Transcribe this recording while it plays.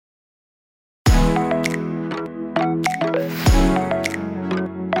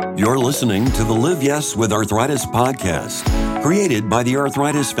You're listening to the Live Yes with Arthritis podcast, created by the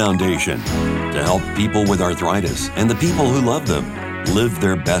Arthritis Foundation to help people with arthritis and the people who love them live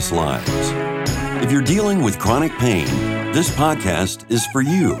their best lives. If you're dealing with chronic pain, this podcast is for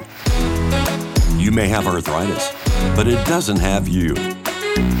you. You may have arthritis, but it doesn't have you.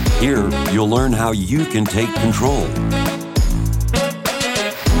 Here, you'll learn how you can take control.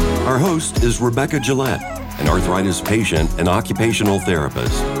 Our host is Rebecca Gillette, an arthritis patient and occupational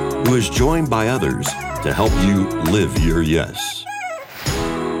therapist who is joined by others to help you live your yes.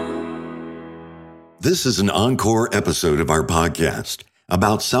 This is an encore episode of our podcast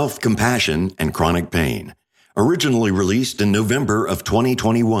about self-compassion and chronic pain, originally released in November of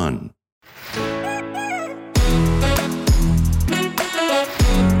 2021.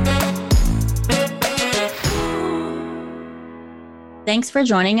 Thanks for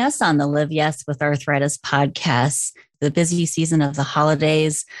joining us on the Live Yes with Arthritis podcast. The busy season of the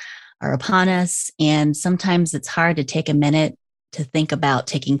holidays are upon us, and sometimes it's hard to take a minute to think about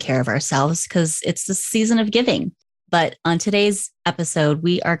taking care of ourselves because it's the season of giving. But on today's episode,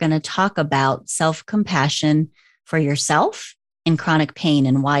 we are going to talk about self-compassion for yourself in chronic pain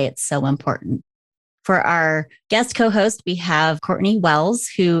and why it's so important. For our guest co-host, we have Courtney Wells,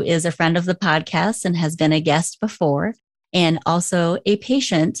 who is a friend of the podcast and has been a guest before, and also a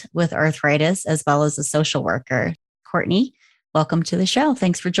patient with arthritis, as well as a social worker. Courtney, welcome to the show.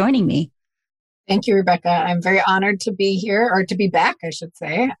 Thanks for joining me. Thank you, Rebecca. I'm very honored to be here, or to be back, I should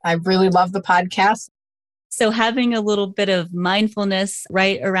say. I really love the podcast. So having a little bit of mindfulness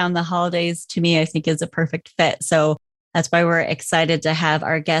right around the holidays, to me, I think is a perfect fit. So that's why we're excited to have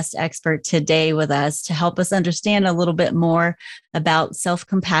our guest expert today with us to help us understand a little bit more about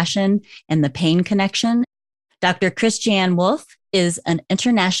self-compassion and the pain connection. Dr. Christiane Wolf is an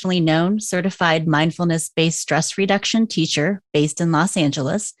internationally known certified mindfulness-based stress reduction teacher based in Los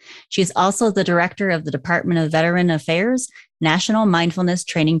Angeles. She's also the director of the Department of Veteran Affairs National Mindfulness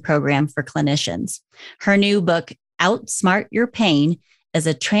Training Program for Clinicians. Her new book, Outsmart Your Pain, is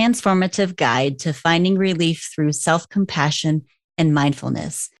a transformative guide to finding relief through self-compassion and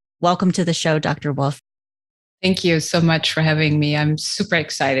mindfulness. Welcome to the show, Dr. Wolf. Thank you so much for having me. I'm super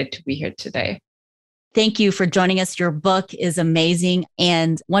excited to be here today. Thank you for joining us. Your book is amazing,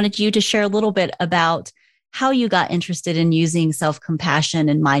 and wanted you to share a little bit about how you got interested in using self-compassion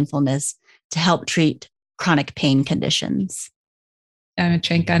and mindfulness to help treat chronic pain conditions. I'm a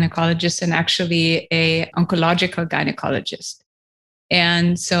trained gynecologist and actually an oncological gynecologist.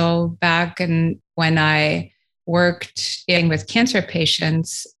 And so when I worked with cancer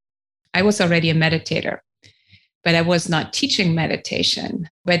patients, I was already a meditator, but I was not teaching meditation.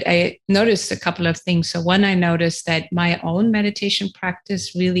 But I noticed a couple of things. So one, I noticed that my own meditation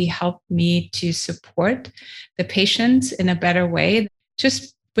practice really helped me to support the patients in a better way,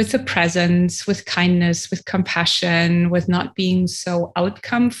 just with the presence, with kindness, with compassion, with not being so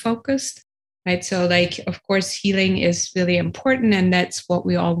outcome focused, right? So of course, healing is really important, and that's what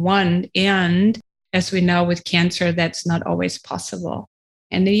we all want. And as we know with cancer, that's not always possible.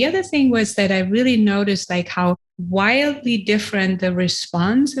 And the other thing was that I really noticed how wildly different the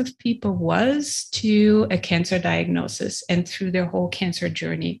response of people was to a cancer diagnosis and through their whole cancer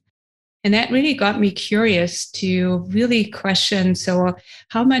journey. And that really got me curious to really question, so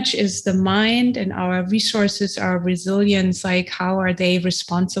how much is the mind and our resources, our resilience, how are they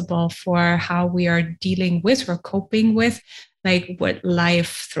responsible for how we are dealing with or coping with what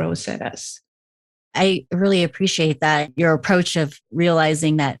life throws at us? I really appreciate that, your approach of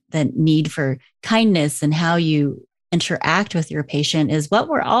realizing that the need for kindness and how you interact with your patient is what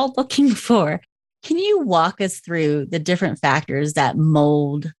we're all looking for. Can you walk us through the different factors that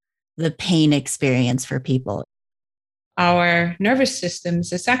mold the pain experience for people? Our nervous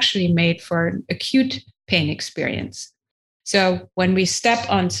systems is actually made for acute pain experience. So when we step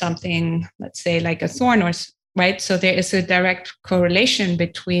on something, let's say like a thorn right? So there is a direct correlation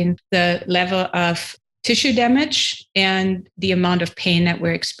between the level of tissue damage and the amount of pain that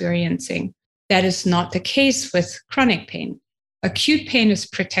we're experiencing. That is not the case with chronic pain. Acute pain is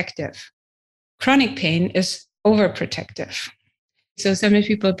protective. Chronic pain is overprotective. So some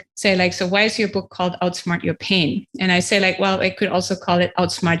people say so why is your book called Outsmart Your Pain? And I say well, I could also call it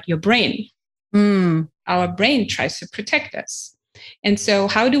Outsmart Your Brain. Our brain tries to protect us. And so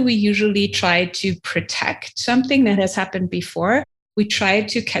how do we usually try to protect something that has happened before? We try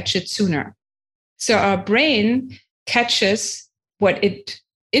to catch it sooner. So our brain catches what it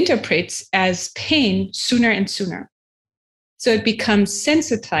interprets as pain sooner and sooner. So it becomes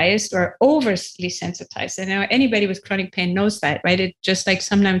sensitized or overly sensitized. And now anybody with chronic pain knows that, right? It just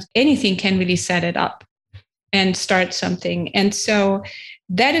sometimes anything can really set it up. and start something. And so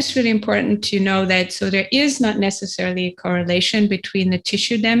that is really important to know that. So there is not necessarily a correlation between the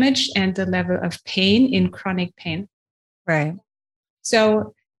tissue damage and the level of pain in chronic pain. Right.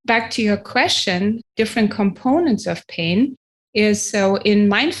 So back to your question, different components of pain is, so in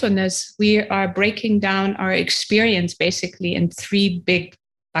mindfulness, we are breaking down our experience basically in three big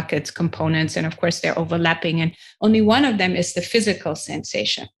buckets, components. And of course, they're overlapping. And only one of them is the physical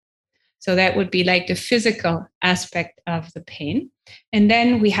sensation. So that would be like the physical aspect of the pain. And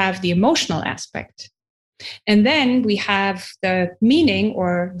then we have the emotional aspect. And then we have the meaning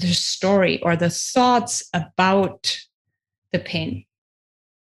or the story or the thoughts about the pain.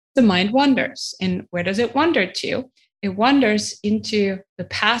 The mind wanders. And where does it wander to? It wanders into the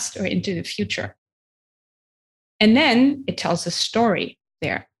past or into the future. And then it tells a story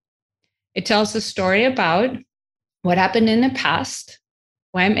there. It tells a story about what happened in the past,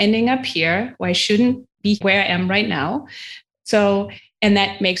 why I'm ending up here, why I shouldn't be where I am right now. So, and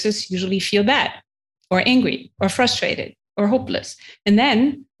that makes us usually feel bad or angry or frustrated or hopeless. And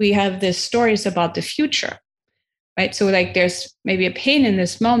then we have these stories about the future, right? So like there's maybe a pain in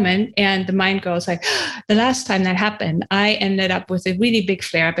this moment and the mind goes like, the last time that happened, I ended up with a really big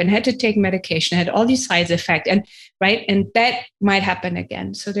flare up and had to take medication, had all these side effects, and right. And that might happen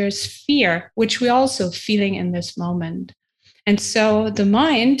again. So there's fear, which we're also feeling in this moment. And so the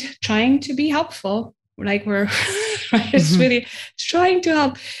mind trying to be helpful, like we're it's really trying to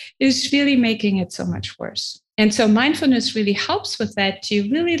help, is really making it so much worse. And so mindfulness really helps with that, to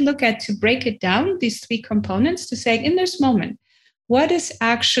really look at, to break it down, these three components, to say in this moment, what is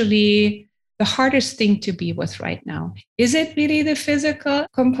actually the hardest thing to be with right now? Is it really the physical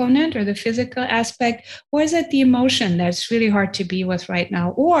component or the physical aspect? Or is it the emotion that's really hard to be with right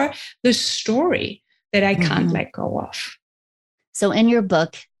now? Or the story that I can't let go of? So in your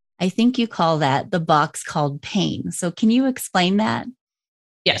book, I think you call that the box called pain. So can you explain that?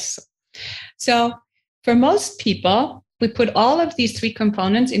 Yes. So for most people, we put all of these three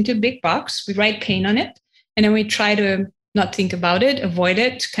components into a big box. We write pain on it, and then we try to not think about it, avoid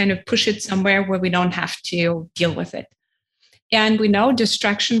it, kind of push it somewhere where we don't have to deal with it. And we know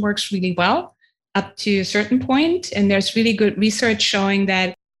distraction works really well up to a certain point. And there's really good research showing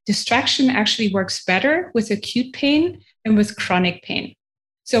that distraction actually works better with acute pain and with chronic pain.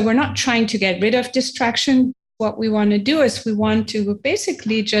 So we're not trying to get rid of distraction. What we want to do is we want to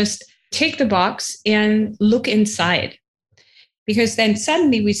basically just take the box and look inside. Because then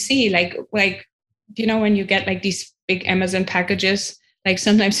suddenly we see like, you know, when you get like these big Amazon packages, like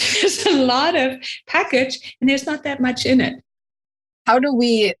sometimes there's a lot of package and there's not that much in it. How do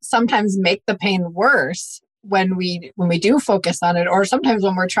we sometimes make the pain worse when we do focus on it? Or sometimes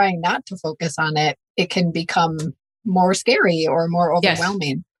when we're trying not to focus on it, it can become more scary or more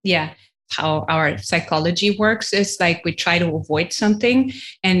overwhelming. Yes. Yeah. How our psychology works is like we try to avoid something,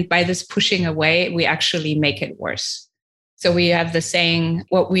 and by this pushing away, we actually make it worse. So we have the saying,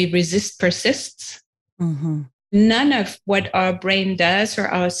 what we resist persists. Mm-hmm. None of what our brain does or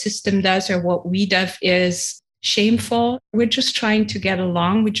our system does or what we do is shameful. We're just trying to get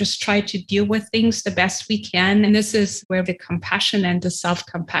along. We just try to deal with things the best we can. And this is where the compassion and the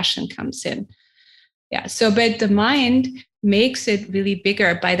self-compassion comes in. Yeah. So, but the mind makes it really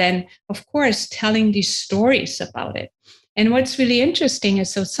bigger by then, of course, telling these stories about it. And what's really interesting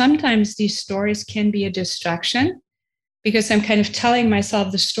is, so sometimes these stories can be a distraction because I'm kind of telling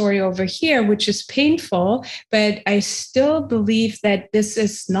myself the story over here, which is painful, but I still believe that this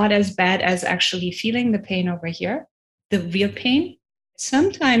is not as bad as actually feeling the pain over here, the real pain.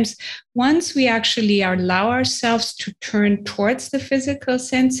 Sometimes once we actually allow ourselves to turn towards the physical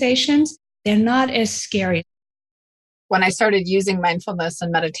sensations, they're not as scary. When I started using mindfulness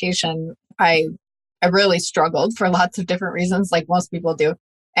and meditation, I really struggled for lots of different reasons, like most people do.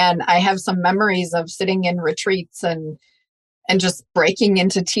 And I have some memories of sitting in retreats and just breaking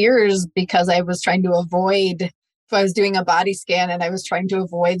into tears because I was trying to avoid, if I was doing a body scan and I was trying to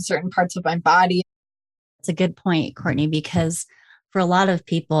avoid certain parts of my body. It's a good point, Courtney, because for a lot of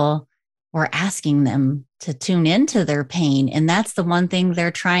people, we're asking them to tune into their pain. And that's the one thing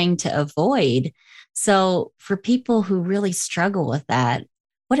they're trying to avoid. So for people who really struggle with that,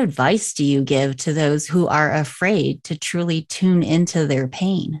 what advice do you give to those who are afraid to truly tune into their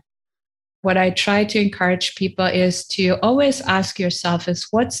pain? What I try to encourage people is to always ask yourself is,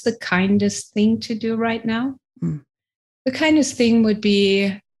 what's the kindest thing to do right now? The kindest thing would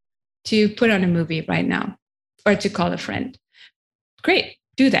be to put on a movie right now or to call a friend. Great,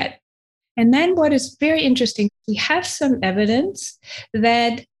 do that. And then what is very interesting, we have some evidence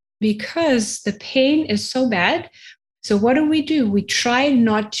that because the pain is so bad, so what do? We try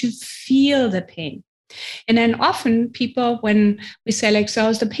not to feel the pain. And then often people, when we say like, so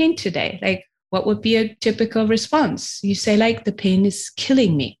how's the pain today? Like, what would be a typical response? You say like, the pain is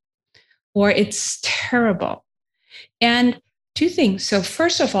killing me, or it's terrible. And two things. So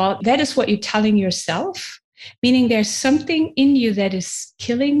first of all, that is what you're telling yourself, meaning there's something in you that is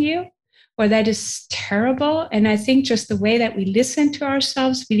killing you or that is terrible. And I think just the way that we listen to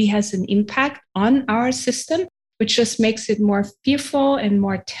ourselves really has an impact on our system, which just makes it more fearful and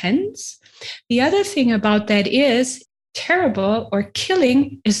more tense. The other thing about that is terrible or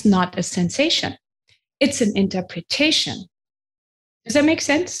killing is not a sensation. It's an interpretation. Does that make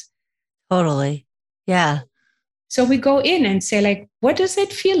sense? Totally. Yeah. So we go in and say like, what does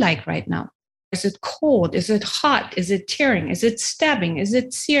it feel like right now? Is it cold? Is it hot? Is it tearing? Is it stabbing? Is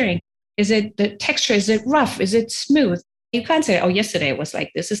it searing? Is it the texture? Is it rough? Is it smooth? You can't say, oh, yesterday it was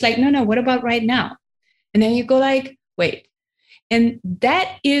like this. It's like, no, what about right now? And then you go like, wait. And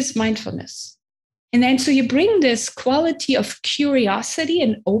that is mindfulness. And then so you bring this quality of curiosity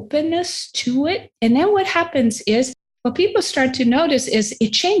and openness to it. And then what happens is what people start to notice is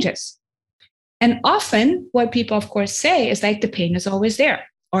it changes. And often what people, of course, say is like the pain is always there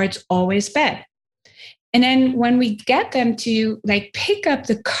or it's always bad. And then when we get them to like pick up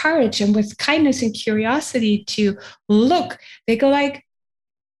the courage and with kindness and curiosity to look, they go like,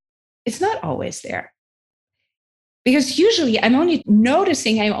 it's not always there. Because usually I'm only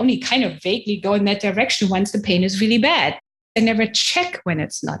kind of vaguely go in that direction once the pain is really bad. I never check when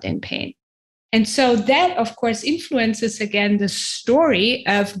it's not in pain. And so that, of course, influences, again, the story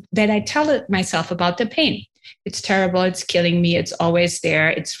of that I tell it myself about the pain. It's terrible. It's killing me. It's always there.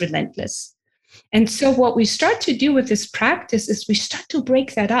 It's relentless. And so what we start to do with this practice is we start to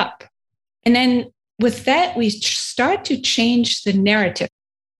break that up. And then with that, we start to change the narrative.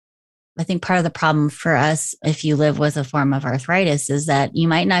 I think part of the problem for us, if you live with a form of arthritis, is that you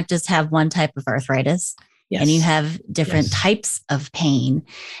might not just have one type of arthritis, and you have different types of pain.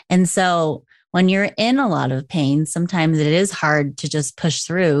 And so when you're in a lot of pain, sometimes it is hard to just push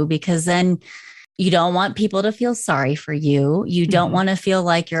through because then you don't want people to feel sorry for you. You don't want to feel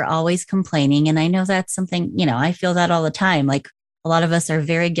like you're always complaining. And I know that's something, I feel that all the time. Like a lot of us are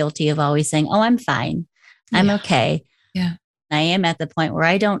very guilty of always saying, oh, I'm fine. I'm okay. Yeah. I am at the point where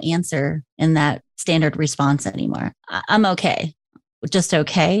I don't answer in that standard response anymore. I'm okay. Just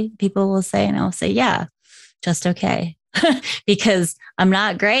okay, people will say. And I'll say, yeah, just okay. Because I'm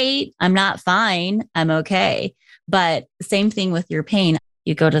not great. I'm not fine. I'm okay. But same thing with your pain.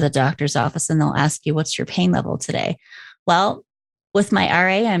 You go to the doctor's office and they'll ask you, what's your pain level today? Well, with my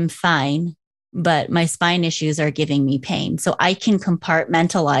RA, I'm fine, but my spine issues are giving me pain. So I can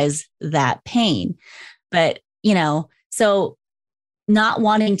compartmentalize that pain. But, so not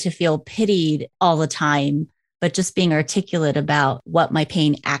wanting to feel pitied all the time, but just being articulate about what my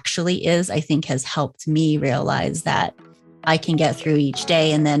pain actually is, I think has helped me realize that I can get through each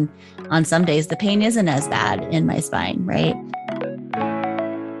day. And then on some days, the pain isn't as bad in my spine, right?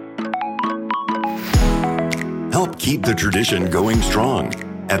 Help keep the tradition going strong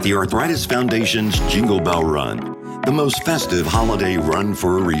at the Arthritis Foundation's Jingle Bell Run, the most festive holiday run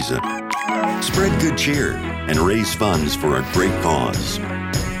for a reason. Spread good cheer and raise funds for a great cause.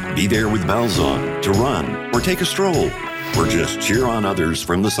 Be there with bells on to run or take a stroll or just cheer on others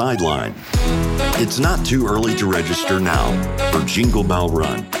from the sideline. It's not too early to register now for Jingle Bell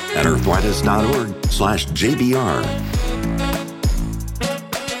Run at arthritis.org/JBR.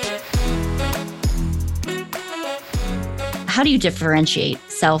 How do you differentiate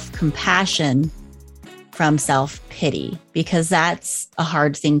self-compassion from self-pity? Because that's a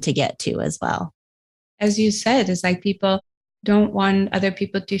hard thing to get to as well. As you said, it's like people don't want other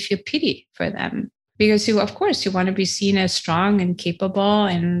people to feel pity for them because of course, you want to be seen as strong and capable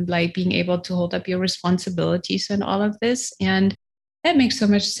and like being able to hold up your responsibilities and all of this. And that makes so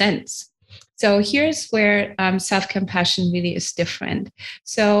much sense. So here's where self-compassion really is different.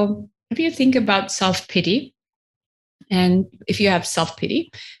 So if you think about self-pity, and if you have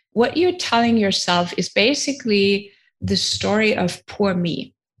self-pity, what you're telling yourself is basically the story of poor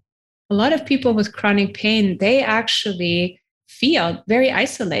me. A lot of people with chronic pain, they actually feel very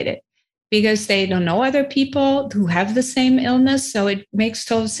isolated because they don't know other people who have the same illness. So it makes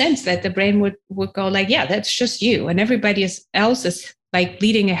total sense that the brain would go like, yeah, that's just you. And everybody else is like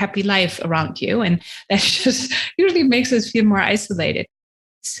leading a happy life around you. And that just usually makes us feel more isolated.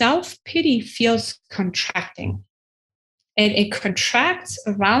 Self-pity feels contracting. And it contracts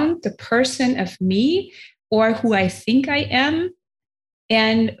around the person of me or who I think I am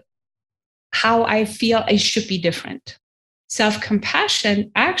and how I feel I should be different.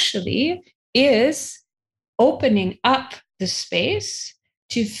 Self-compassion actually is opening up the space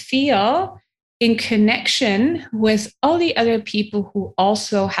to feel in connection with all the other people who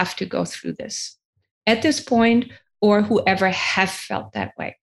also have to go through this at this point, or whoever have felt that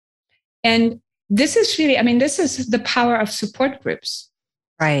way. And this is really, this is the power of support groups.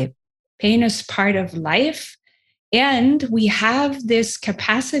 Right. Pain is part of life. And we have this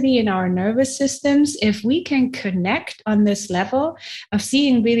capacity in our nervous systems, if we can connect on this level of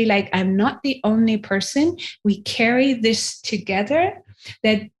seeing really like, I'm not the only person, we carry this together,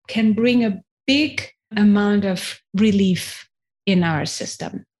 that can bring a big amount of relief in our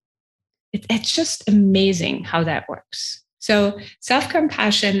system. It's just amazing how that works. So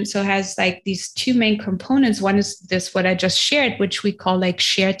self-compassion has like these two main components. One is this, what I just shared, which we call like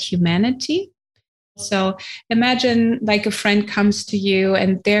shared humanity. So imagine like a friend comes to you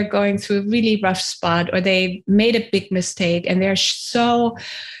and they're going through a really rough spot, or they made a big mistake and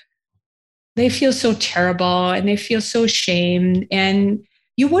they feel so terrible and they feel so shamed. And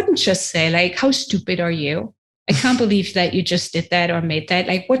you wouldn't just say like, how stupid are you? I can't believe that you just did that or made that.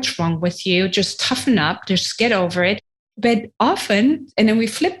 Like, what's wrong with you? Just toughen up, just get over it. But often, and then we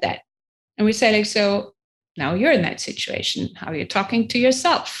flip that and we say like, so now you're in that situation. How are you talking to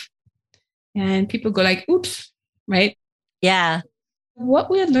yourself? And people go like, oops, right? Yeah. What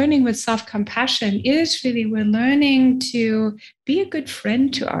we're learning with self-compassion is really, we're learning to be a good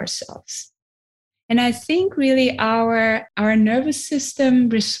friend to ourselves. And I think really our nervous system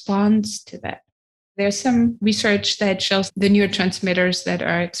responds to that. There's some research that shows the neurotransmitters that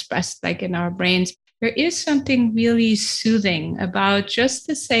are expressed like in our brains. There is something really soothing about just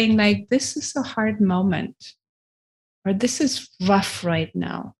the saying like, this is a hard moment, or this is rough right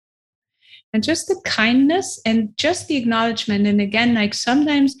now. And just the kindness and just the acknowledgement. And again, like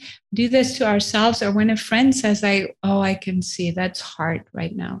sometimes do this to ourselves, or when a friend says like, oh, I can see that's hard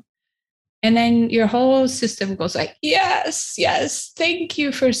right now. And then your whole system goes like, yes, thank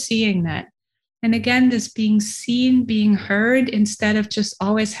you for seeing that. And again, this being seen, being heard, instead of just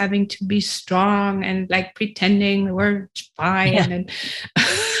always having to be strong and like pretending we're fine. Yeah. And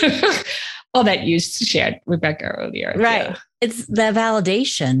all that you shared, Rebecca, earlier. Right. Yeah. It's the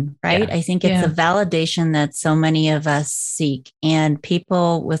validation, right? Yeah. I think it's the validation that so many of us seek. And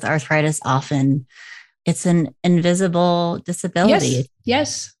people with arthritis often, it's an invisible disability.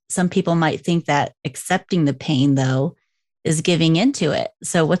 Yes. Some people might think that accepting the pain, though, is giving into it.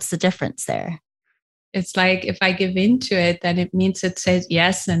 So what's the difference there? It's like, if I give into it, then it means it says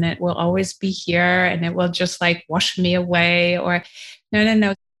yes, and it will always be here, and it will just like wash me away. Or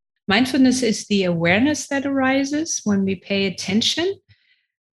no. Mindfulness is the awareness that arises when we pay attention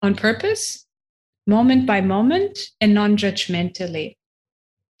on purpose, moment by moment, and non-judgmentally.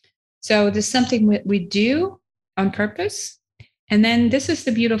 So there's something we do on purpose. And then this is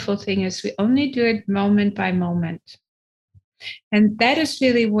the beautiful thing, is we only do it moment by moment. And that is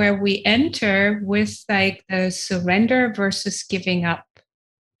really where we enter with like the surrender versus giving up.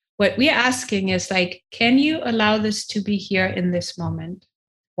 What we're asking is like, can you allow this to be here in this moment?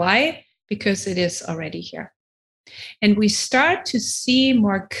 Why? Because it is already here. And we start to see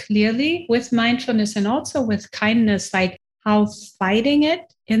more clearly with mindfulness and also with kindness, like how fighting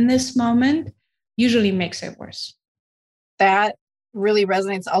it in this moment usually makes it worse. That really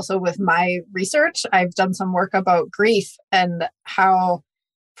resonates also with my research. I've done some work about grief and how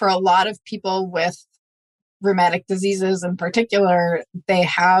for a lot of people with rheumatic diseases in particular, they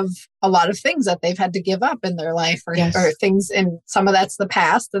have a lot of things that they've had to give up in their life, or things, and some of that's the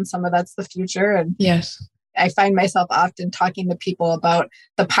past and some of that's the future. And yes, I find myself often talking to people about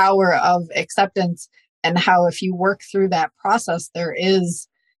the power of acceptance and how if you work through that process, it's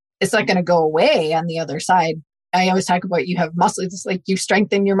not going to go away on the other side. I always talk about you have muscles, it's like you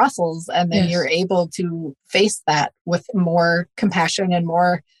strengthen your muscles, and then you're able to face that with more compassion and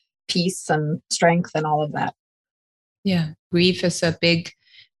more peace and strength and all of that. Yeah. Grief is a big,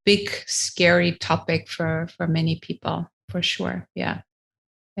 scary topic for many people, for sure. Yeah.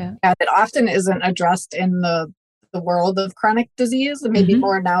 And it often isn't addressed in the world of chronic disease, maybe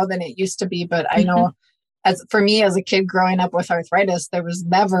more now than it used to be. But I know for me as a kid growing up with arthritis, there was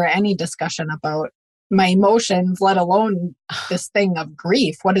never any discussion about my emotions, let alone this thing of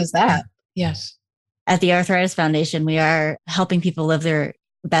grief. What is that? Yes. At the Arthritis Foundation, we are helping people live their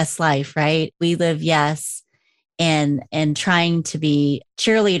best life, right? We live yes, and trying to be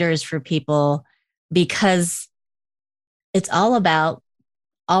cheerleaders for people, because it's all about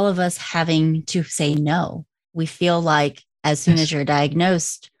all of us having to say no. We feel like as soon as you're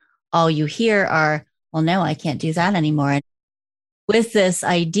diagnosed, all you hear are, well, no, I can't do that anymore. And with this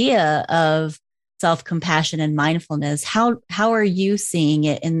idea of self-compassion and mindfulness, how are you seeing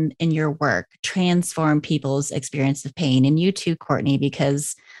it in your work transform people's experience of pain? And you too, Courtney,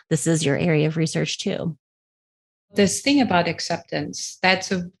 because this is your area of research too. This thing about acceptance,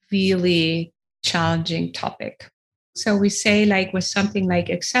 that's a really challenging topic. So we say like with something like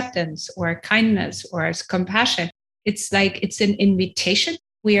acceptance or kindness or compassion, it's like it's an invitation.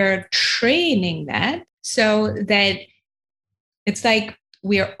 We are training that so that it's like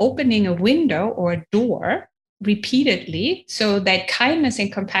we are opening a window or a door repeatedly so that kindness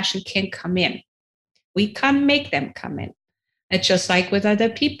and compassion can come in. We can't make them come in. It's just like with other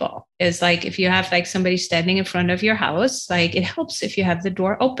people. It's like if you have like somebody standing in front of your house, like it helps if you have the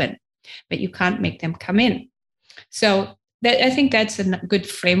door open, but you can't make them come in. So that, I think that's a good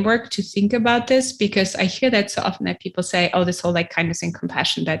framework to think about this, because I hear that so often that people say, oh, this whole like kindness and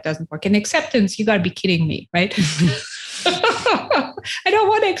compassion, that doesn't work. And acceptance, you got to be kidding me, right? I don't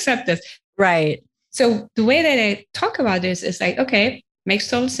want to accept this. Right. So the way that I talk about this is like, okay, makes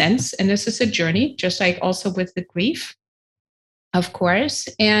total sense. And this is a journey, just like also with the grief, of course.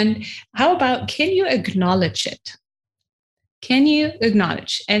 And how about, can you acknowledge it? Can you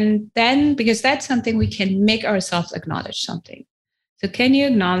acknowledge? And then, because that's something we can make ourselves acknowledge something. So can you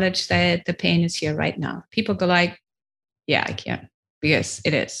acknowledge that the pain is here right now? People go like, yeah, I can, because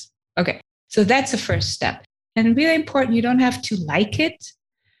it is. Okay. So that's the first step. And really important, you don't have to like it,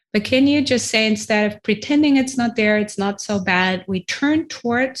 but can you just say, instead of pretending it's not there, it's not so bad, we turn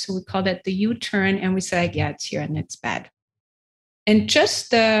towards, so we call that the U-turn, and we say, like, yeah, it's here and it's bad. And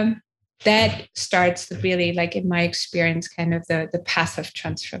just that starts really, like in my experience, kind of the path of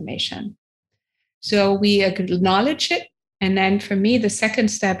transformation. So we acknowledge it. And then for me, the second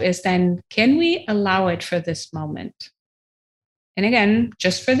step is then, can we allow it for this moment? And again,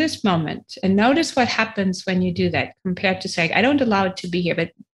 just for this moment. And notice what happens when you do that compared to saying, I don't allow it to be here,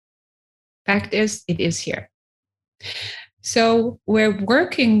 but fact is, it is here. So we're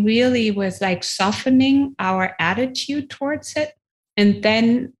working really with like softening our attitude towards it. And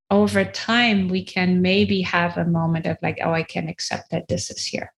then over time, we can maybe have a moment of like, oh, I can accept that this is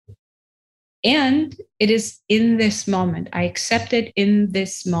here. And it is in this moment. I accept it in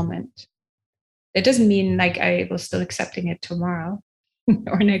this moment. It doesn't mean like I will still accepting it tomorrow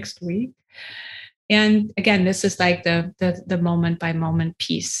or next week. And again, this is like the moment by moment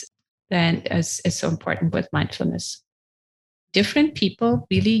piece that is so important with mindfulness. Different people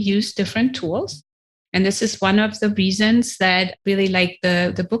really use different tools. And this is one of the reasons that really like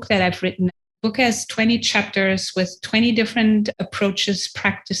the book that I've written. The book has 20 chapters with 20 different approaches,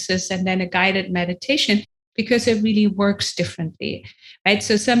 practices, and then a guided meditation, because it really works differently, right?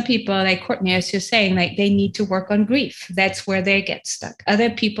 So some people, like Courtney, as you're saying, like they need to work on grief. That's where they get stuck. Other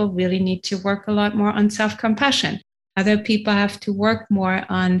people really need to work a lot more on self-compassion. Other people have to work more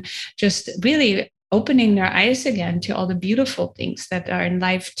on just really opening their eyes again to all the beautiful things that are in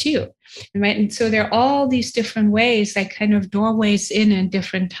life too. Right? And so there are all these different ways, like kind of doorways in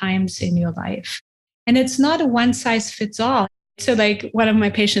different times in your life. And it's not a one size fits all. So like one of my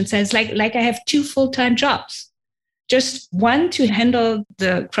patients says, like I have 2 full-time jobs, just one to handle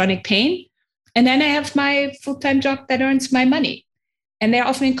the chronic pain. And then I have my full-time job that earns my money. And they're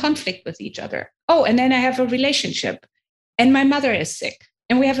often in conflict with each other. Oh, and then I have a relationship and my mother is sick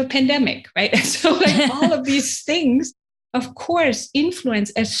and we have a pandemic, right? So like all of these things, of course, influence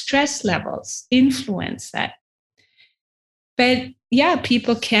as stress levels, influence that. But yeah,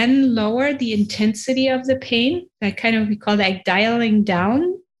 people can lower the intensity of the pain. That kind of, we call that dialing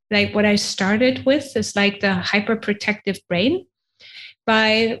down. Like what I started with is like the hyperprotective brain.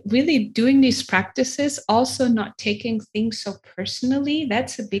 By really doing these practices, also not taking things so personally,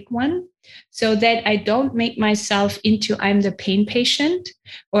 that's a big one. So that I don't make myself into I'm the pain patient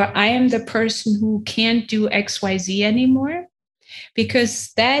or I am the person who can't do XYZ anymore.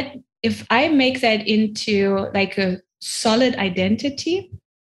 Because that, if I make that into like a solid identity,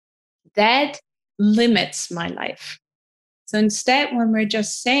 that limits my life. So instead, when we're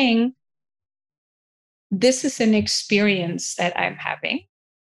just saying, this is an experience that I'm having,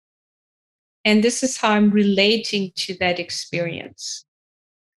 and this is how I'm relating to that experience,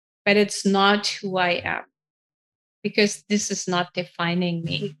 but it's not who I am, because this is not defining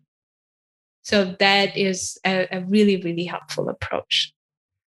me. So that is a really, really helpful approach.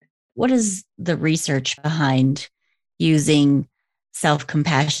 What is the research behind using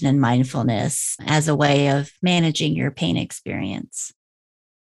self-compassion and mindfulness as a way of managing your pain experience?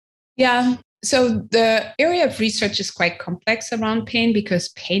 Yeah. So the area of research is quite complex around pain because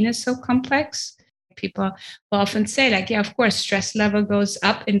pain is so complex. People will often say like, yeah, of course, stress level goes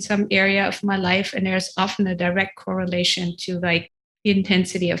up in some area of my life. And there's often a direct correlation to like the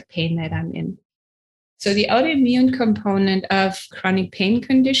intensity of pain that I'm in. So the autoimmune component of chronic pain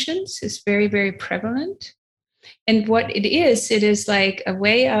conditions is very, very prevalent. And what it is like a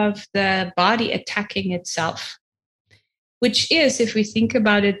way of the body attacking itself, which is, if we think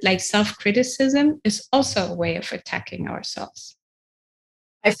about it, like self-criticism is also a way of attacking ourselves.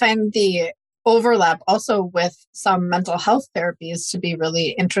 I find the overlap also with some mental health therapies to be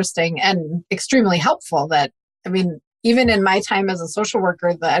really interesting and extremely helpful. Even in my time as a social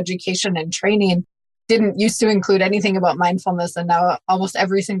worker, the education and training didn't used to include anything about mindfulness. And now almost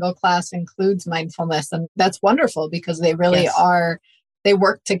every single class includes mindfulness. And that's wonderful because they really they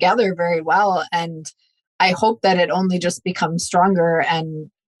work together very well. And I hope that it only just becomes stronger and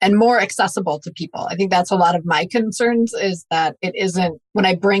more accessible to people. I think that's a lot of my concerns, is that it isn't, when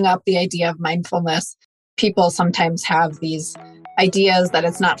I bring up the idea of mindfulness, people sometimes have these ideas that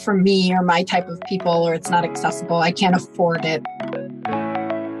it's not for me or my type of people, or it's not accessible. I can't afford it.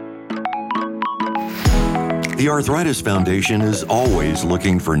 The Arthritis Foundation is always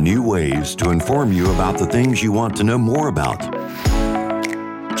looking for new ways to inform you about the things you want to know more about.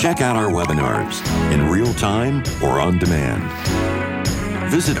 Check out our webinars in real time or on demand.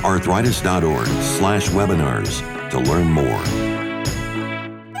 Visit arthritis.org/webinars to learn more.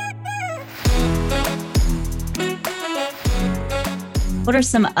 What are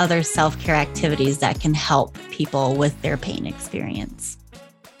some other self-care activities that can help people with their pain experience?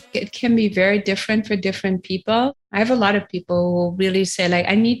 It can be very different for different people. I have a lot of people who really say, like,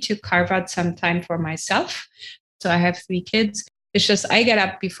 I need to carve out some time for myself. So I have 3 kids. It's just I get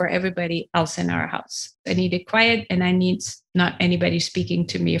up before everybody else in our house. I need it quiet, and I need not anybody speaking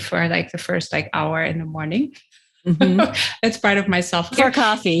to me for like the first hour in the morning. Mm-hmm. That's part of my self-care. For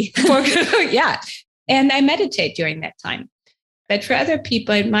coffee. Yeah. And I meditate during that time. But for other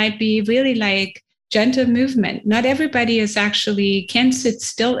people, it might be really like gentle movement. Not everybody can sit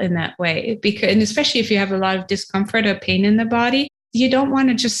still in that way, and especially if you have a lot of discomfort or pain in the body, you don't want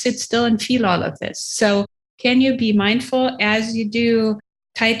to just sit still and feel all of this. So can you be mindful as you do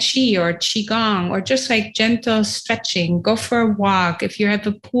Tai Chi or Qigong, or just like gentle stretching? Go for a walk. If you have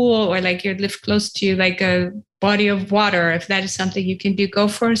a pool, or like you live close to like a body of water, if that is something you can do, go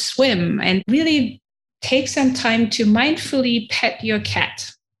for a swim and really take some time to mindfully pet your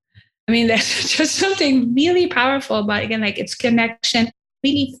cat. I mean, that's just something really powerful about, again, like its connection.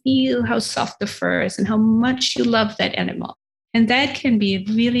 Really feel how soft the fur is and how much you love that animal. And that can be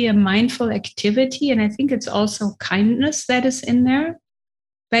really a mindful activity. And I think it's also kindness that is in there.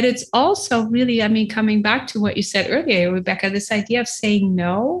 But it's also really, coming back to what you said earlier, Rebecca, this idea of saying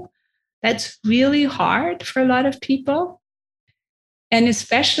no, that's really hard for a lot of people. And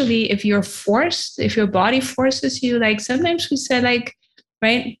especially if you're forced, if your body forces you, like sometimes we say, like,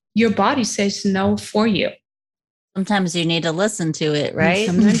 right, your body says no for you. Sometimes you need to listen to it, right?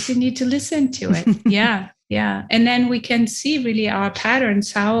 And sometimes you need to listen to it. Yeah. Yeah. And then we can see really our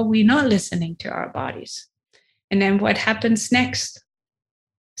patterns. How are we not listening to our bodies? And then what happens next?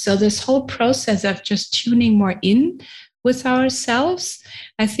 So this whole process of just tuning more in with ourselves,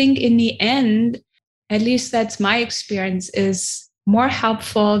 I think in the end, at least that's my experience, is more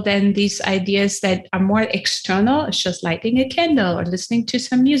helpful than these ideas that are more external. It's just lighting a candle or listening to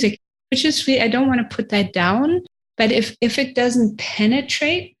some music, which is really, I don't want to put that down. But if it doesn't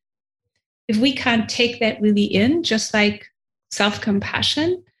penetrate, if we can't take that really in, just like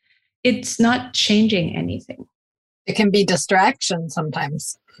self-compassion, it's not changing anything. It can be distraction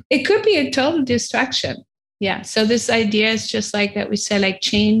sometimes. It could be a total distraction. Yeah. So this idea is just like that we say, like,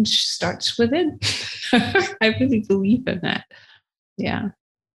 change starts within. I really believe in that. Yeah.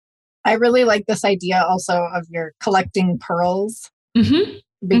 I really like this idea also of your collecting pearls. Mm-hmm. It'd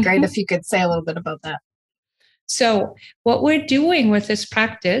be great if you could say a little bit about that. So what we're doing with this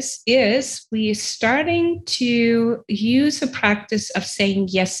practice is we're starting to use a practice of saying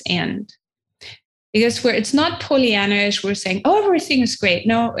yes and. Because it's not Pollyannish, we're saying, oh, everything is great.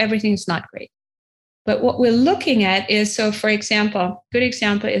 No, everything is not great. But what we're looking at is, so for example, good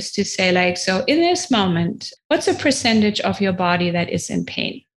example is to say, like, so in this moment, what's the percentage of your body that is in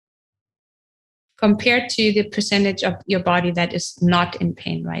pain compared to the percentage of your body that is not in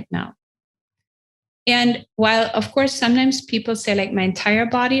pain right now? And while, of course, sometimes people say, like, my entire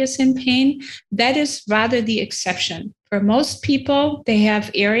body is in pain, that is rather the exception. For most people, they have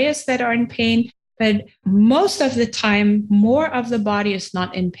areas that are in pain, but most of the time, more of the body is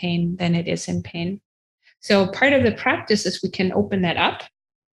not in pain than it is in pain. So part of the practice is we can open that up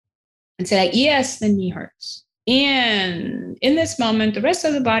and say, like, yes, the knee hurts. And in this moment, the rest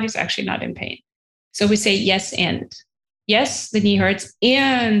of the body is actually not in pain. So we say yes and. Yes, the knee hurts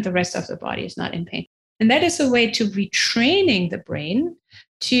and the rest of the body is not in pain. And that is a way to retraining the brain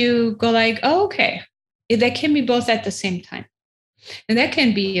to go like, oh, okay, that can be both at the same time. And that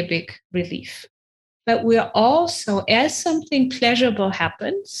can be a big relief. But we're also, as something pleasurable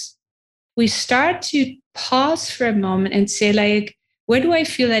happens, we start to pause for a moment and say, like, where do I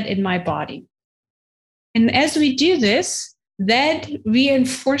feel that in my body? And as we do this, that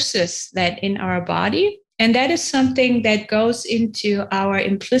reinforces that in our body. And that is something that goes into our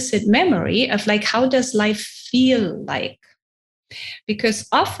implicit memory of like, how does life feel like? Because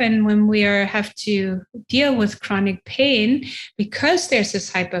often when we have to deal with chronic pain, because there's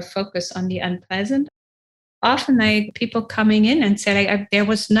this hyper focus on the unpleasant, often like people coming in and say, like, there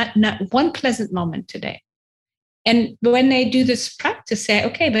was not one pleasant moment today. And when they do this practice, say,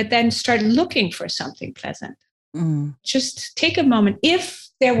 okay, but then start looking for something pleasant. Just take a moment. If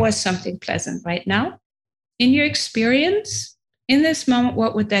there was something pleasant right now in your experience, in this moment,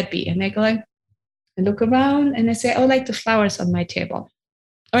 what would that be? And they go like, I look around and I say, oh, like the flowers on my table,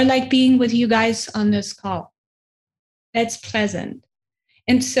 or like being with you guys on this call. That's pleasant.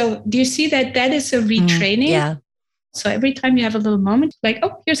 And so do you see that that is a retraining? Yeah. So every time you have a little moment, like,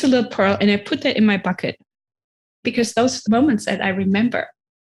 oh, here's a little pearl, and I put that in my bucket because those are the moments that I remember.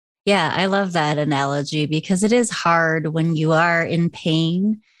 Yeah, I love that analogy because it is hard when you are in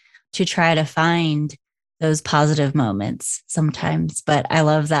pain to try to find those positive moments sometimes. But I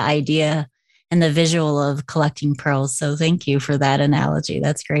love the idea and the visual of collecting pearls. So thank you for that analogy.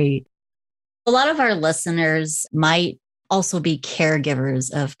 That's great. A lot of our listeners might also be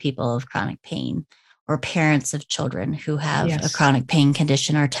caregivers of people of chronic pain or parents of children who have a chronic pain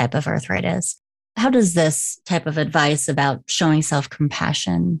condition or type of arthritis. How does this type of advice about showing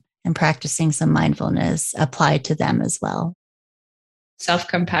self-compassion and practicing some mindfulness apply to them as well?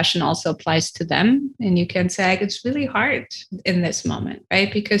 Self-compassion also applies to them. And you can say, like, it's really hard in this moment,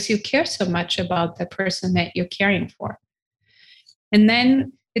 right? Because you care so much about the person that you're caring for. And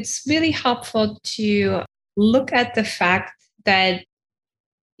then it's really helpful to look at the fact that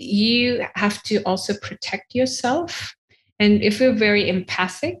you have to also protect yourself. And if we're very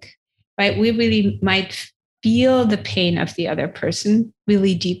empathic, right, we really might feel the pain of the other person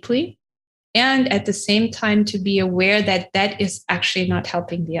really deeply. And at the same time, to be aware that that is actually not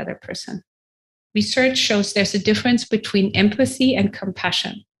helping the other person. Research shows there's a difference between empathy and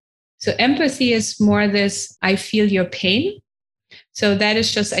compassion. So empathy is more this, I feel your pain. So that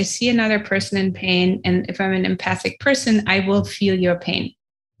is just, I see another person in pain. And if I'm an empathic person, I will feel your pain.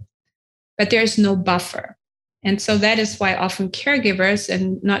 But there's no buffer. And so that is why often caregivers,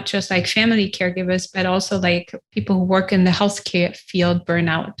 and not just like family caregivers, but also like people who work in the healthcare field burn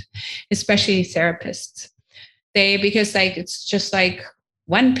out, especially therapists. Because like, it's just like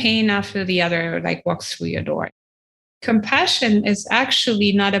one pain after the other, like walks through your door. Compassion is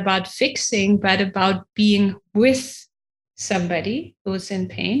actually not about fixing, but about being with somebody who's in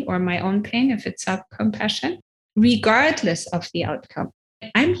pain, or my own pain, if it's self-compassion, regardless of the outcome.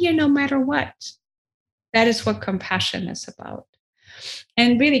 I'm here no matter what. That is what compassion is about.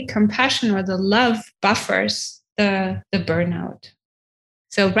 And really, compassion or the love buffers the burnout.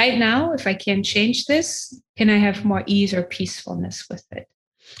 So right now, if I can change this, can I have more ease or peacefulness with it?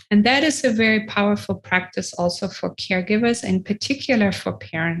 And that is a very powerful practice also for caregivers, in particular for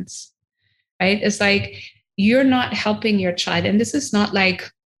parents, right? It's like, you're not helping your child. And this is not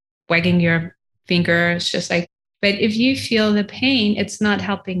like wagging your finger. It's just like, but if you feel the pain, it's not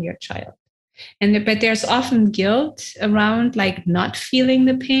helping your child. But there's often guilt around like not feeling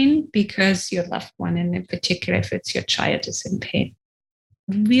the pain because your loved one, and in particular, if it's your child, is in pain.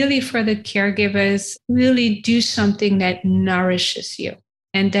 Really, for the caregivers, really do something that nourishes you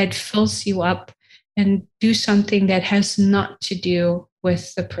and that fills you up, and do something that has not to do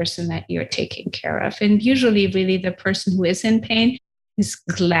with the person that you're taking care of. And usually, really, the person who is in pain is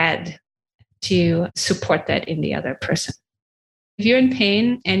glad to support that in the other person. If you're in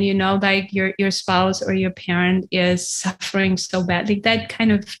pain and you know like your spouse or your parent is suffering so badly, that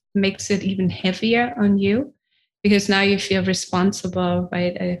kind of makes it even heavier on you, because now you feel responsible,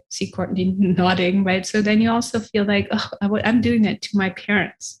 right? I see Courtney nodding, right? So then you also feel like, oh, I'm doing that to my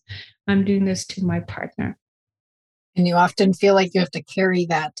parents. I'm doing this to my partner. And you often feel like you have to carry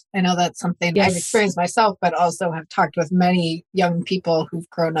that. I know that's something I've experienced myself, but also have talked with many young people who've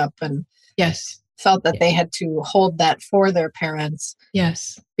grown up and felt that they had to hold that for their parents.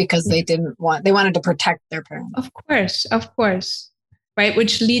 Because they wanted to protect their parents. Of course. Right.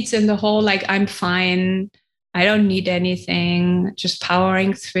 Which leads in the whole, like, I'm fine. I don't need anything, just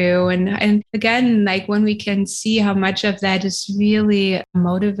powering through. And again, like when we can see how much of that is really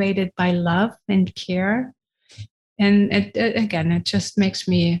motivated by love and care. And it just makes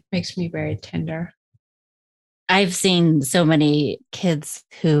me very tender. I've seen so many kids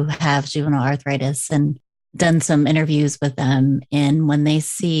who have juvenile arthritis, and done some interviews with them. And when they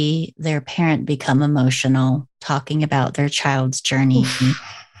see their parent become emotional, talking about their child's journey,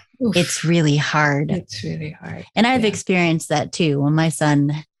 Oof. it's really hard. It's really hard. And I've experienced that too. When my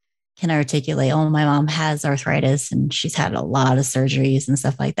son can articulate, oh, my mom has arthritis and she's had a lot of surgeries and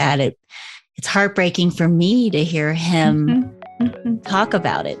stuff like that. It's heartbreaking for me to hear him talk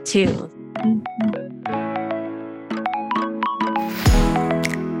about it too.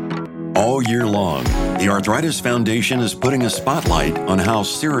 All year long, the Arthritis Foundation is putting a spotlight on how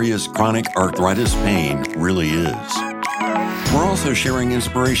serious chronic arthritis pain really is. We're also sharing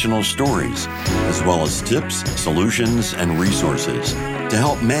inspirational stories, as well as tips, solutions, and resources to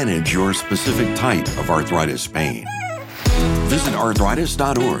help manage your specific type of arthritis pain. Visit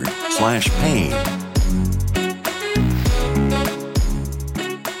arthritis.org/pain.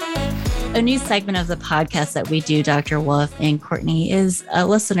 A new segment of the podcast that we do, Dr. Wolf and Courtney, is a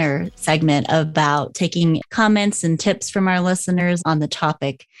listener segment about taking comments and tips from our listeners on the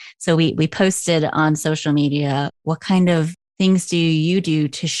topic. So we posted on social media, what kind of things do you do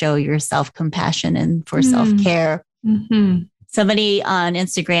to show your self-compassion and for self-care? Somebody on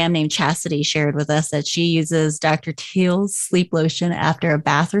Instagram named Chastity shared with us that she uses Dr. Teal's sleep lotion after a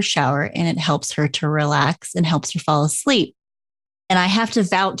bath or shower, and it helps her to relax and helps her fall asleep. And I have to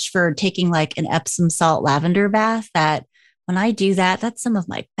vouch for taking like an Epsom salt lavender bath, that when I do that, that's some of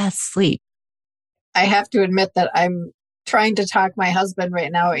my best sleep. I have to admit that I'm trying to talk my husband right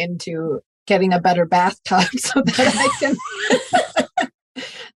now into getting a better bathtub so that I can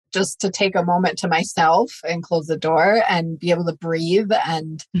just to take a moment to myself and close the door and be able to breathe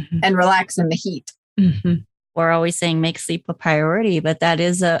and relax in the heat. We're always saying make sleep a priority, but that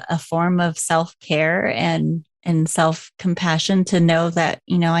is a form of self-care and self-compassion to know that,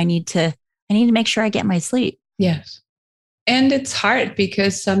 I need to make sure I get my sleep. Yes. And it's hard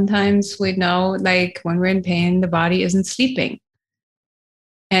because sometimes we know, like when we're in pain, the body isn't sleeping.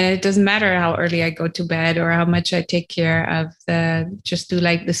 And it doesn't matter how early I go to bed or how much I take care of just do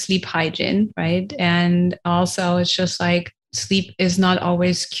like the sleep hygiene, right? And also it's just like sleep is not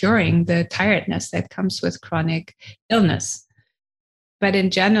always curing the tiredness that comes with chronic illness. But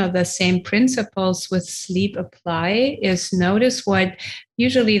in general, the same principles with sleep apply. Is notice what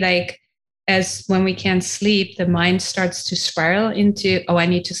usually like as when we can't sleep, the mind starts to spiral into, oh, I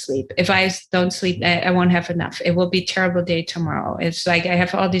need to sleep. If I don't sleep, I won't have enough. It will be a terrible day tomorrow. It's like I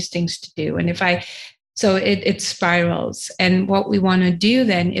have all these things to do. And so it spirals. And what we want to do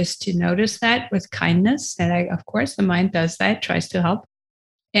then is to notice that with kindness. And of course, the mind does that, tries to help.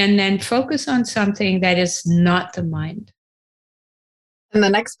 And then focus on something that is not the mind. And the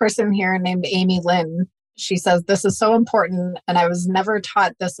next person here named Amy Lynn, she says, this is so important. And I was never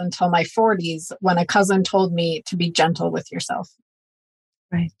taught this until my 40s when a cousin told me to be gentle with yourself.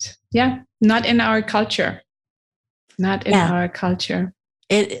 Right. Yeah. Not in our culture. Not in our culture.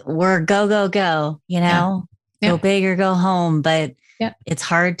 We're go, go, go, go big or go home. But it's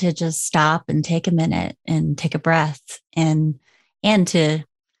hard to just stop and take a minute and take a breath. And to,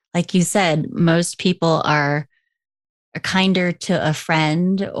 like you said, most people are kinder to a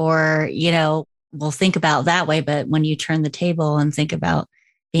friend or, will think about that way. But when you turn the table and think about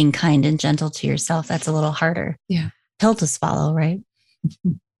being kind and gentle to yourself, that's a little harder pill to swallow, right?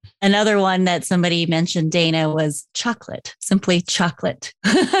 Another one that somebody mentioned, Dana, was chocolate, simply chocolate.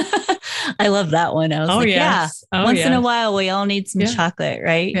 I love that one. I was once in a while, we all need some chocolate,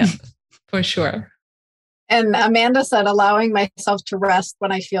 right? Yeah, for sure. And Amanda said, allowing myself to rest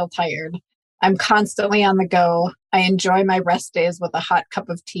when I feel tired. I'm constantly on the go. I enjoy my rest days with a hot cup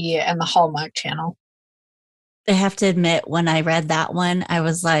of tea and the Hallmark Channel. I have to admit, when I read that one, I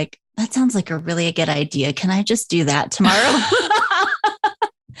was like, that sounds like a really good idea. Can I just do that tomorrow?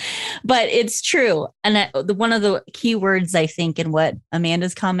 But it's true. And one of the key words, I think, in what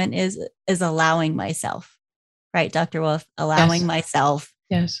Amanda's comment is allowing myself, right, Dr. Wolf? Allowing myself,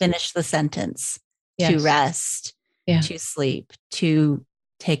 finish the sentence, to rest, to sleep, to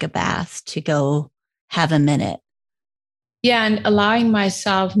take a bath, to go have a minute. Yeah, and allowing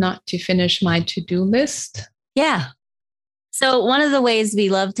myself not to finish my to-do list. Yeah. So one of the ways we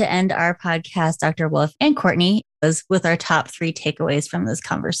love to end our podcast, Dr. Wolf and Courtney, is with our top 3 takeaways from this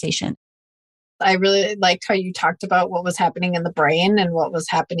conversation. I really liked how you talked about what was happening in the brain and what was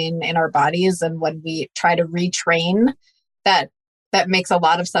happening in our bodies. And when we try to retrain, that makes a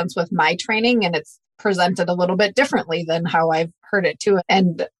lot of sense with my training. And it's presented a little bit differently than how I've heard it too.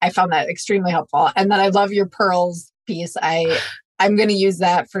 And I found that extremely helpful. And then I love your pearls piece. I I'm going to use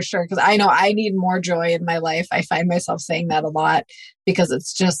that for sure because I know I need more joy in my life. I find myself saying that a lot because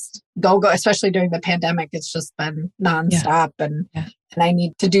it's just go, especially during the pandemic. It's just been nonstop and I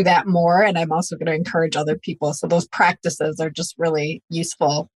need to do that more. And I'm also going to encourage other people. So those practices are just really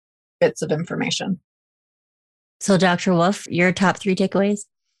useful bits of information. So Dr. Wolf, your top 3 takeaways?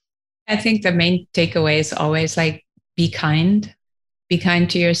 I think the main takeaway is always like, be kind. Be kind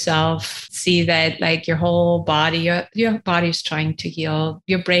to yourself. See that like your whole body, your body's trying to heal.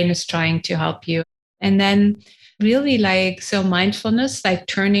 Your brain is trying to help you. And then really like, so mindfulness, like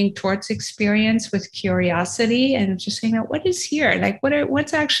turning towards experience with curiosity and just saying, what is here? Like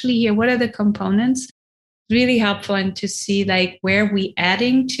what's actually here? What are the components? Really helpful. And to see like where we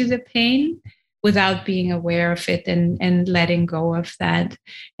adding to the pain without being aware of it and letting go of that.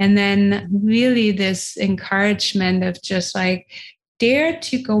 And then really this encouragement of just like, dare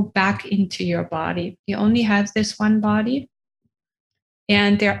to go back into your body. You only have this one body.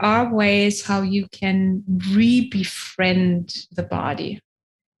 And there are ways how you can re-befriend the body,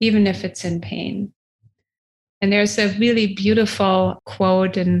 even if it's in pain. And there's a really beautiful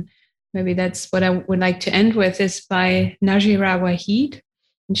quote, and maybe that's what I would like to end with, is by Najira Waheed.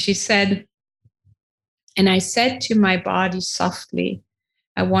 And she said, "And I said to my body softly,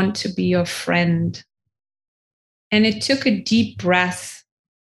 I want to be your friend. And it took a deep breath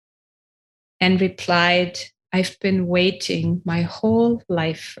and replied, I've been waiting my whole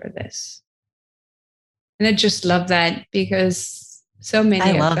life for this." And I just love that because so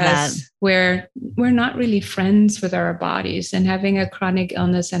many of us, we're not really friends with our bodies, and having a chronic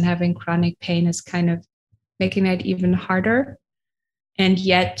illness and having chronic pain is kind of making it even harder. And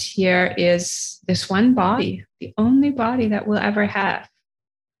yet here is this one body, the only body that we'll ever have.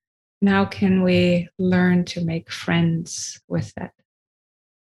 Now can we learn to make friends with that?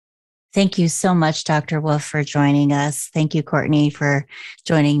 Thank you so much, Dr. Wolf, for joining us. Thank you, Courtney, for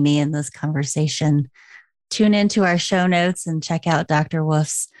joining me in this conversation. Tune into our show notes and check out Dr.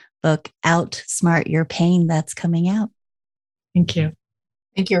 Wolf's book, Outsmart Your Pain, that's coming out. Thank you.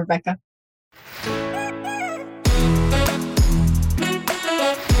 Thank you, Rebecca.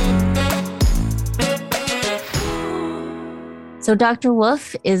 So Dr.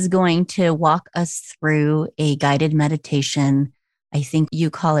 Wolf is going to walk us through a guided meditation. I think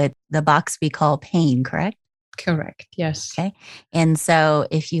you call it the box we call pain, correct? Correct. Yes. Okay. And so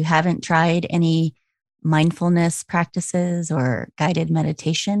if you haven't tried any mindfulness practices or guided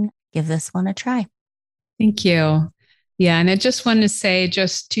meditation, give this one a try. Thank you. Yeah. And I just want to say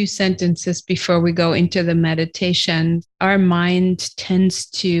just 2 sentences before we go into the meditation. Our mind tends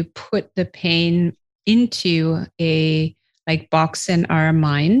to put the pain into a box in our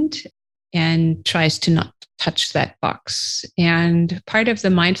mind and tries to not touch that box. And part of the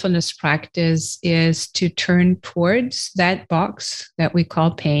mindfulness practice is to turn towards that box that we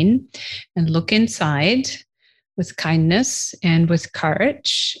call pain and look inside with kindness and with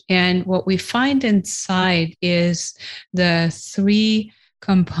courage. And what we find inside is the 3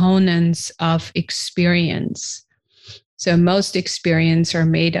 components of experience. So most experience are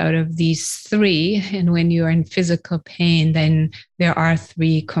made out of these 3. And when you are in physical pain, then there are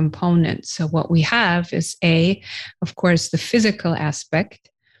 3 components. So what we have is of course, the physical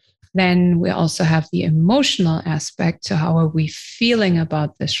aspect. Then we also have the emotional aspect. So how are we feeling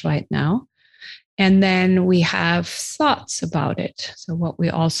about this right now? And then we have thoughts about it. So what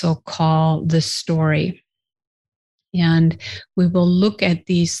we also call the story. And we will look at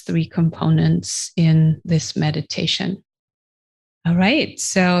these 3 components in this meditation. All right,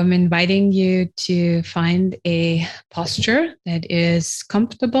 so I'm inviting you to find a posture that is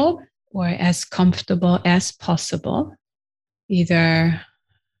comfortable or as comfortable as possible, either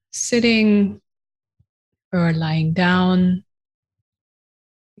sitting or lying down.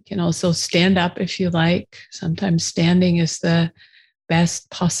 You can also stand up if you like. Sometimes standing is the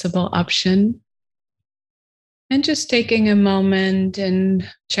best possible option. And just taking a moment and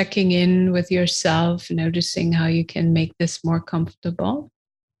checking in with yourself, noticing how you can make this more comfortable.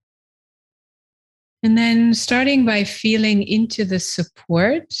 And then starting by feeling into the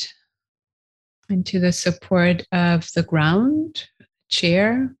support of the ground,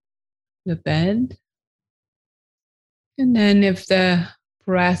 chair, the bed. And then if the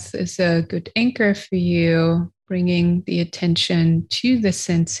breath is a good anchor for you, bringing the attention to the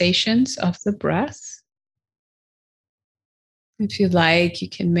sensations of the breath. If you like, you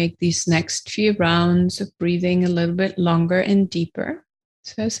can make these next few rounds of breathing a little bit longer and deeper.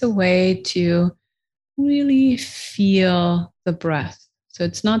 So as a way to really feel the breath. So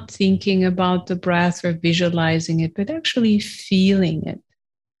it's not thinking about the breath or visualizing it, but actually feeling it.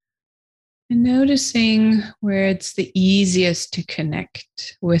 And noticing where it's the easiest to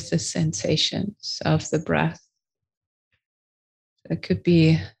connect with the sensations of the breath. It could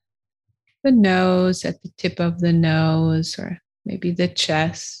be the nose, at the tip of the nose, or maybe the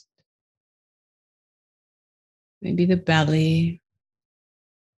chest, maybe the belly.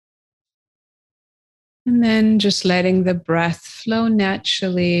 And then just letting the breath flow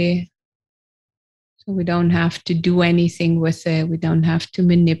naturally. So we don't have to do anything with it. We don't have to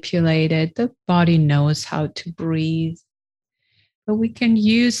manipulate it. The body knows how to breathe. But we can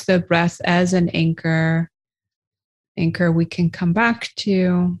use the breath as an anchor we can come back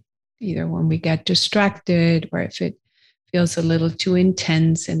to, either when we get distracted or if it feels a little too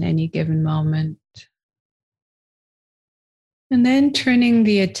intense in any given moment. And then turning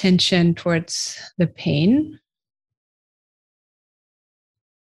the attention towards the pain.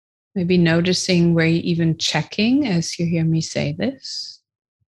 Maybe noticing where you're even checking as you hear me say this.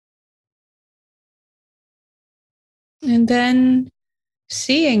 And then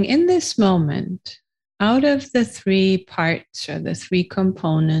seeing in this moment, out of the three parts or the three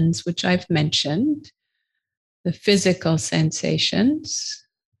components which I've mentioned, the physical sensations,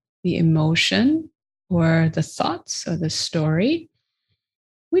 the emotion or the thoughts or the story,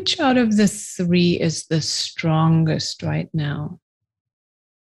 which out of the three is the strongest right now?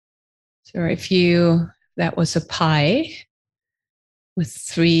 So if that was a pie with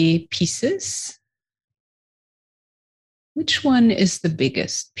three pieces, which one is the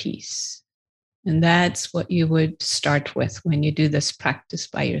biggest piece? And that's what you would start with when you do this practice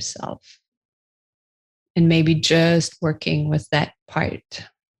by yourself. And maybe just working with that part.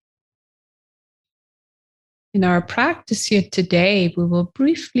 In our practice here today, we will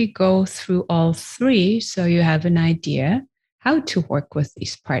briefly go through all three so you have an idea how to work with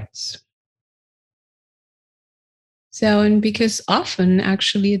these parts. So, and because often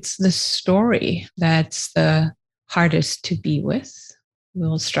actually it's the story that's the hardest to be with,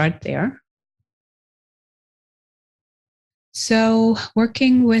 we'll start there. So,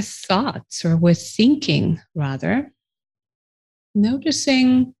 working with thoughts or with thinking rather,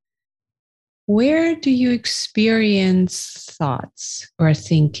 noticing where do you experience thoughts or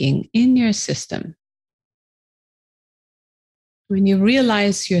thinking in your system? When you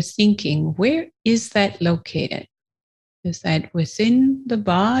realize you're thinking, where is that located? Is that within the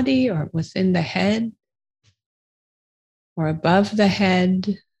body or within the head or above the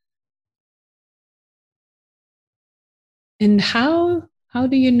head? And how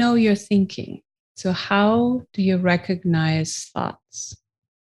do you know you're thinking? So how do you recognize thoughts?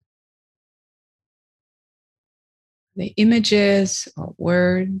 The images or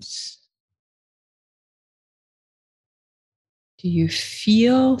words? Do you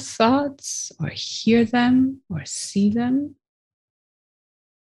feel thoughts or hear them or see them?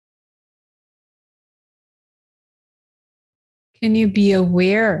 Can you be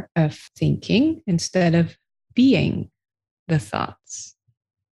aware of thinking instead of being the thoughts?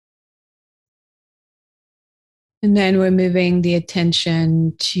 And then we're moving the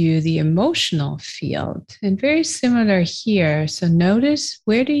attention to the emotional field. And very similar here. So notice,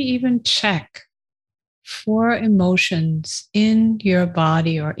 where do you even check for emotions in your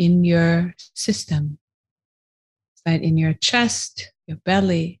body or in your system? Is that in your chest, your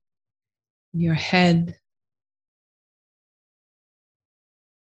belly, in your head?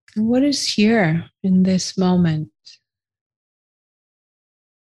 And what is here in this moment?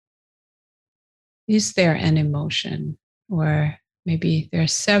 Is there an emotion? Or maybe there are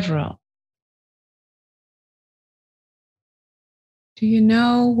several. Do you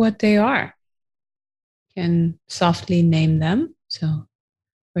know what they are? Can softly name them. So,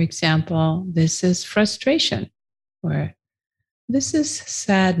 for example, this is frustration, or this is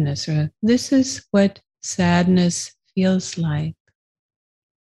sadness, or this is what sadness feels like.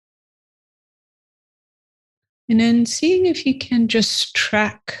 And then seeing if you can just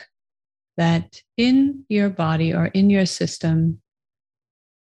track that in your body or in your system,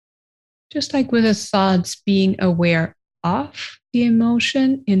 just like with the thoughts, being aware of the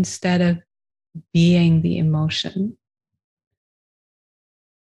emotion instead of being the emotion.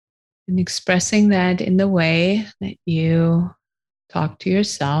 And expressing that in the way that you talk to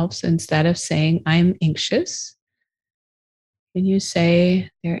yourselves. Instead of saying, I'm anxious, can you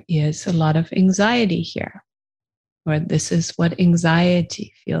say, there is a lot of anxiety here? Or this is what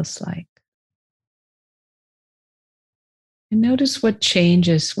anxiety feels like. And notice what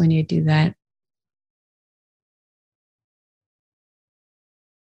changes when you do that.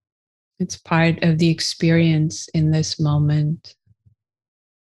 It's part of the experience in this moment.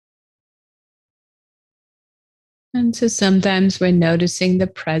 And so sometimes we're noticing the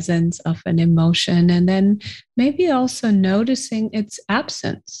presence of an emotion and then maybe also noticing its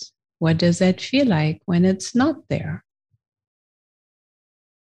absence. What does it feel like when it's not there?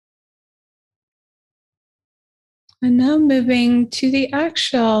 And now moving to the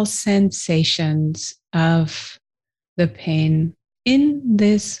actual sensations of the pain in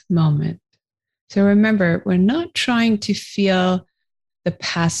this moment. So remember, we're not trying to feel the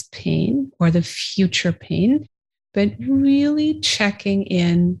past pain or the future pain, but really checking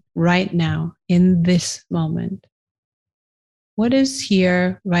in right now in this moment. What is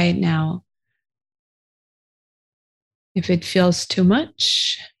here right now? If it feels too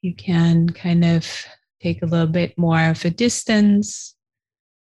much, you can kind of take a little bit more of a distance.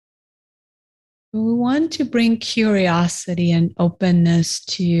 But we want to bring curiosity and openness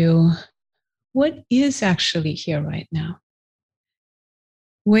to what is actually here right now.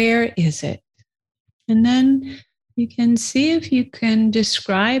 Where is it? And then you can see if you can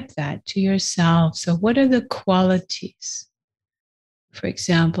describe that to yourself. So what are the qualities? For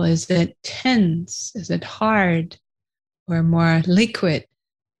example, is it tense? Is it hard or more liquid?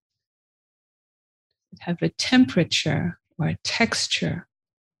 Does it have a temperature or a texture?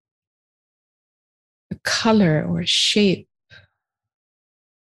 A color or shape?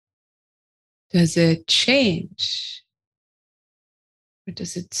 Does it change? Or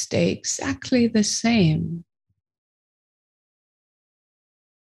does it stay exactly the same?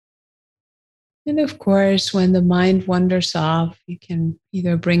 And of course, when the mind wanders off, you can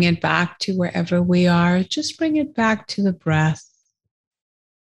either bring it back to wherever we are, just bring it back to the breath.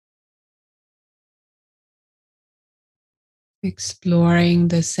 Exploring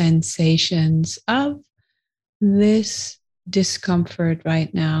the sensations of this discomfort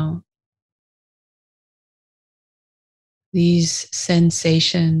right now. These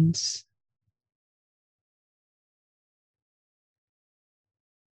sensations.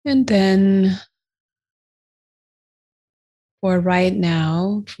 And then for right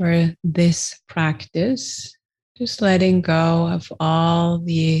now, for this practice, just letting go of all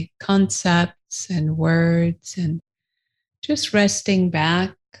the concepts and words and just resting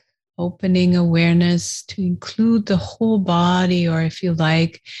back, opening awareness to include the whole body, or if you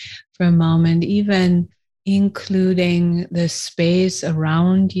like, for a moment, even including the space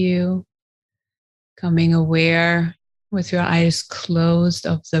around you, becoming aware with your eyes closed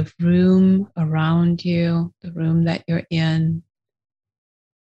of the room around you, the room that you're in.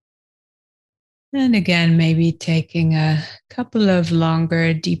 And again, maybe taking a couple of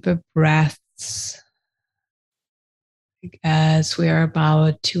longer, deeper breaths as we are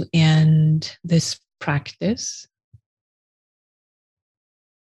about to end this practice.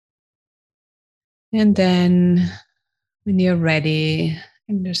 And then when you're ready,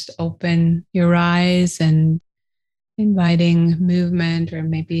 you can just open your eyes and inviting movement or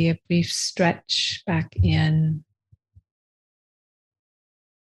maybe a brief stretch back in.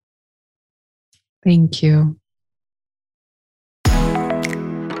 Thank you.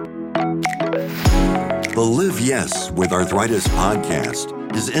 The Live Yes with Arthritis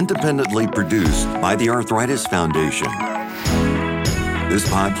podcast is independently produced by the Arthritis Foundation. This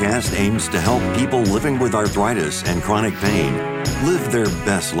podcast aims to help people living with arthritis and chronic pain live their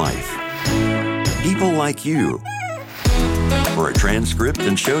best life. People like you. For a transcript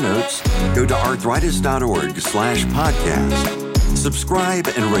and show notes, go to arthritis.org/podcast. Subscribe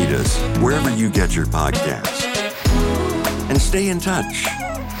and rate us wherever you get your podcasts. And stay in touch.